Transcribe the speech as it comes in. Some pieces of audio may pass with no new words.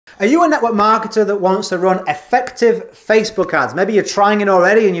Are you a network marketer that wants to run effective Facebook ads? Maybe you're trying it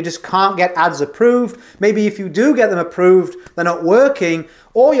already and you just can't get ads approved. Maybe if you do get them approved, they're not working.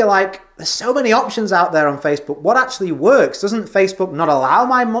 Or you're like, there's so many options out there on Facebook. What actually works? Doesn't Facebook not allow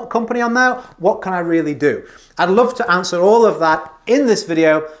my company on there? What can I really do? I'd love to answer all of that in this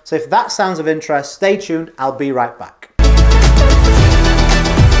video. So if that sounds of interest, stay tuned. I'll be right back.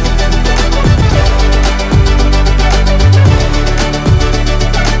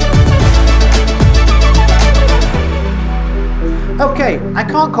 Okay, I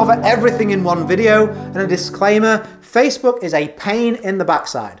can't cover everything in one video, and a disclaimer, Facebook is a pain in the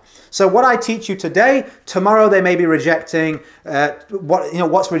backside. So what I teach you today, tomorrow they may be rejecting,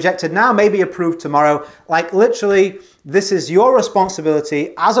 what's rejected now may be approved tomorrow. Like literally, this is your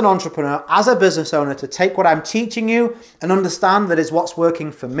responsibility as an entrepreneur, as a business owner, to take what I'm teaching you and understand that is what's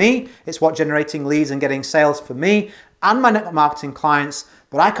working for me. It's what's generating leads and getting sales for me and my network marketing clients.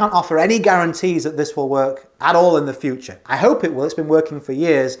 But I can't offer any guarantees that this will work at all in the future. I hope it will. It's been working for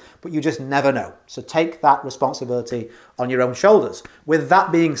years, but you just never know. So take that responsibility on your own shoulders. With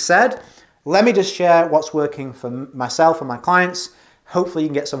that being said, let me just share what's working for myself and my clients. Hopefully you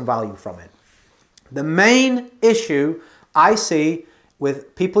can get some value from it. The main issue I see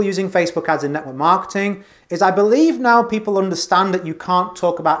with people using Facebook ads in network marketing is I believe now people understand that you can't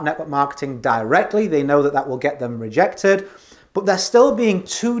talk about network marketing directly. They know that that will get them rejected. But they're still being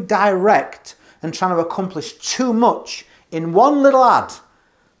too direct and trying to accomplish too much in one little ad.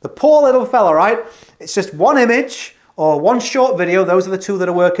 The poor little fella, right? It's just one image or one short video. Those are the two that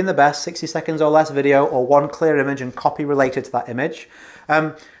are working the best, 60 seconds or less video, or one clear image and copy related to that image.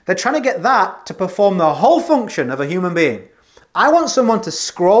 They're trying to get that to perform the whole function of a human being. I want someone to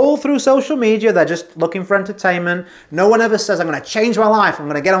scroll through social media. They're just looking for entertainment. No one ever says, I'm going to change my life. I'm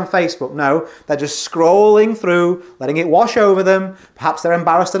going to get on Facebook. No, they're just scrolling through, letting it wash over them. Perhaps they're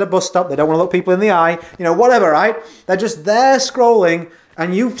embarrassed at a bus stop. They don't want to look people in the eye. You know, whatever, right? They're just there scrolling,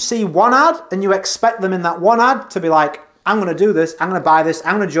 and you see one ad and you expect them in that one ad to be like, I'm going to do this. I'm going to buy this.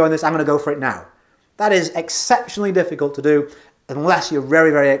 I'm going to join this. I'm going to go for it now. That is exceptionally difficult to do, unless you're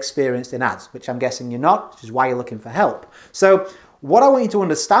very, very experienced in ads, which I'm guessing you're not, which is why you're looking for help. So what I want you to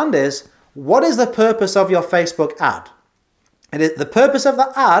understand is, what is the purpose of your Facebook ad? And the purpose of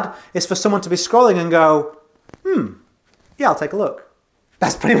that ad is for someone to be scrolling and go, yeah, I'll take a look.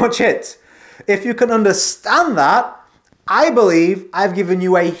 That's pretty much it. If you can understand that, I believe I've given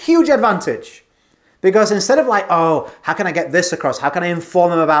you a huge advantage. Because instead of like, oh, how can I get this across? How can I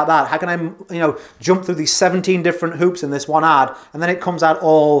inform them about that? How can I, jump through these 17 different hoops in this one ad, and then it comes out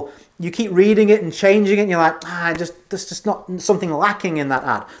all, you keep reading it and changing it, and you're like, there's just not something lacking in that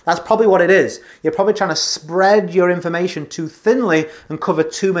ad. That's probably what it is. You're probably trying to spread your information too thinly and cover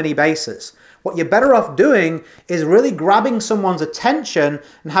too many bases. What you're better off doing is really grabbing someone's attention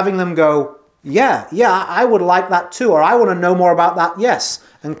and having them go, yeah, I would like that too, or I want to know more about that, yes,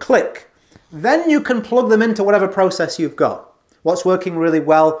 and click. Then you can plug them into whatever process you've got. What's working really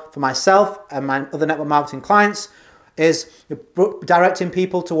well for myself and my other network marketing clients is directing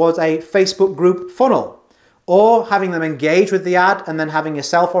people towards a Facebook group funnel, or having them engage with the ad and then having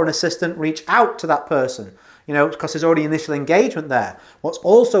yourself or an assistant reach out to that person, because there's already initial engagement there. What's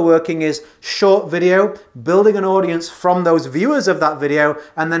also working is short video, building an audience from those viewers of that video,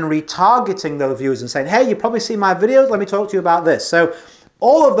 and then retargeting those viewers and saying, hey, you probably see my videos, let me talk to you about this. So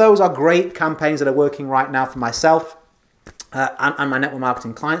all of those are great campaigns that are working right now for myself and my network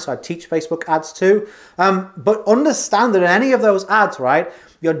marketing clients. So I teach Facebook ads too. But understand that in any of those ads, right,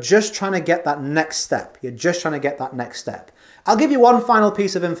 you're just trying to get that next step. You're just trying to get that next step. I'll give you one final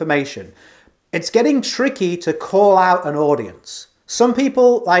piece of information. It's getting tricky to call out an audience. Some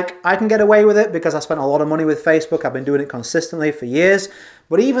people, like, I can get away with it because I spent a lot of money with Facebook. I've been doing it consistently for years.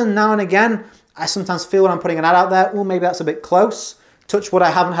 But even now and again, I sometimes feel when I'm putting an ad out there, well, maybe that's a bit close. Touch wood,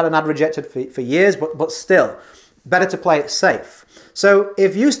 I haven't had an ad rejected for years, but still, better to play it safe. So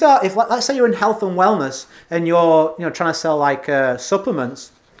if let's say you're in health and wellness and you're trying to sell like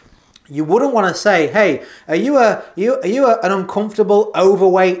supplements, you wouldn't want to say, hey, are you an uncomfortable,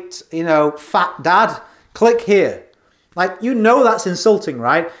 overweight, fat dad? Click here. Like, that's insulting,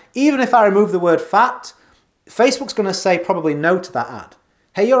 right? Even if I remove the word fat, Facebook's going to say probably no to that ad.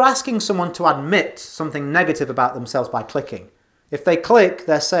 Hey, you're asking someone to admit something negative about themselves by clicking. If they click,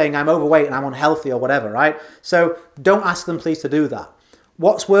 they're saying I'm overweight and I'm unhealthy or whatever, right? So don't ask them please to do that.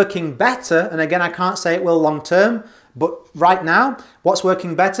 What's working better, and again, I can't say it will long term, but right now, what's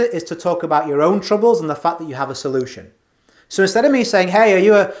working better is to talk about your own troubles and the fact that you have a solution. So instead of me saying, hey,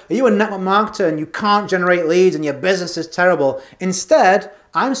 are you a network marketer and you can't generate leads and your business is terrible? Instead,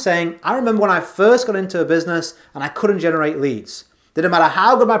 I'm saying, I remember when I first got into a business and I couldn't generate leads. Didn't matter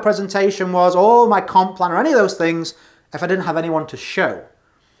how good my presentation was or my comp plan or any of those things if I didn't have anyone to show.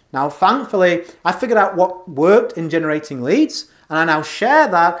 Now, thankfully, I figured out what worked in generating leads, and I now share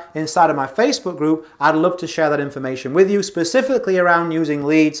that inside of my Facebook group. I'd love to share that information with you, specifically around using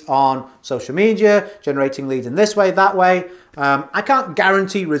leads on social media, generating leads in this way, that way. I can't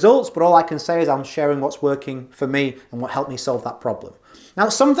guarantee results, but all I can say is I'm sharing what's working for me and what helped me solve that problem. Now,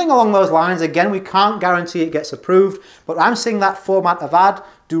 something along those lines, again, we can't guarantee it gets approved, but I'm seeing that format of ad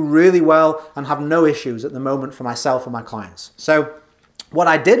do really well and have no issues at the moment for myself and my clients. So what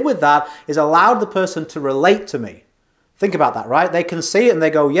I did with that is allowed the person to relate to me. Think about that, right? They can see it and they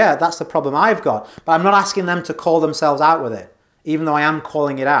go, yeah, that's the problem I've got. But I'm not asking them to call themselves out with it, even though I am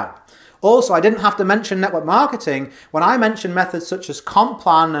calling it out. Also, I didn't have to mention network marketing. When I mention methods such as comp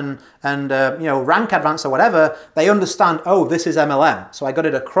plan and rank advance or whatever, they understand, oh, this is MLM. So I got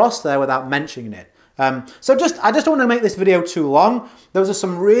it across there without mentioning it. I just don't want to make this video too long. Those are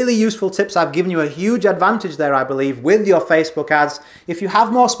some really useful tips. I've given you a huge advantage there, I believe, with your Facebook ads. If you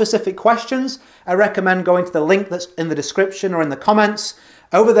have more specific questions, I recommend going to the link that's in the description or in the comments.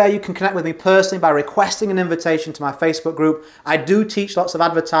 Over there, you can connect with me personally by requesting an invitation to my Facebook group. I do teach lots of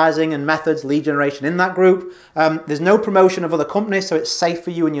advertising and methods, lead generation in that group. There's no promotion of other companies, so it's safe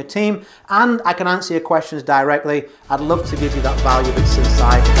for you and your team. And I can answer your questions directly. I'd love to give you that value that's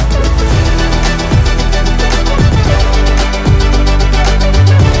inside that group.